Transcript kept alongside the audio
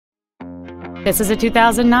This is a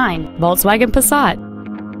 2009 Volkswagen Passat.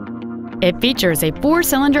 It features a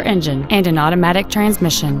 4-cylinder engine and an automatic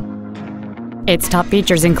transmission. Its top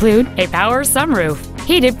features include a power sunroof,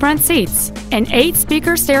 heated front seats, an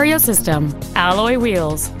 8-speaker stereo system, alloy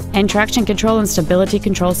wheels, and traction control and stability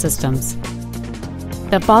control systems.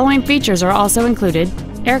 The following features are also included: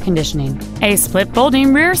 air conditioning, a split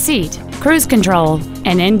folding rear seat, cruise control,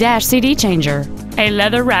 an in-dash CD changer, a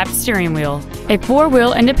leather-wrapped steering wheel, a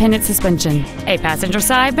 4-wheel independent suspension, a passenger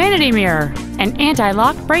side vanity mirror, an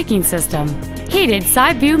anti-lock braking system, heated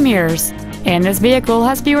side view mirrors, and this vehicle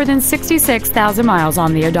has fewer than 66,000 miles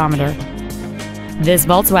on the odometer. This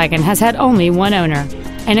Volkswagen has had only one owner,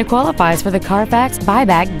 and it qualifies for the Carfax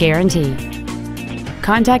buyback guarantee.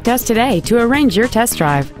 Contact us today to arrange your test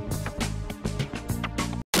drive.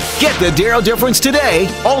 Get the Darrow difference today,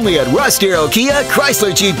 only at Russ Darrow Kia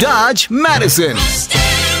Chrysler Jeep Dodge, Madison.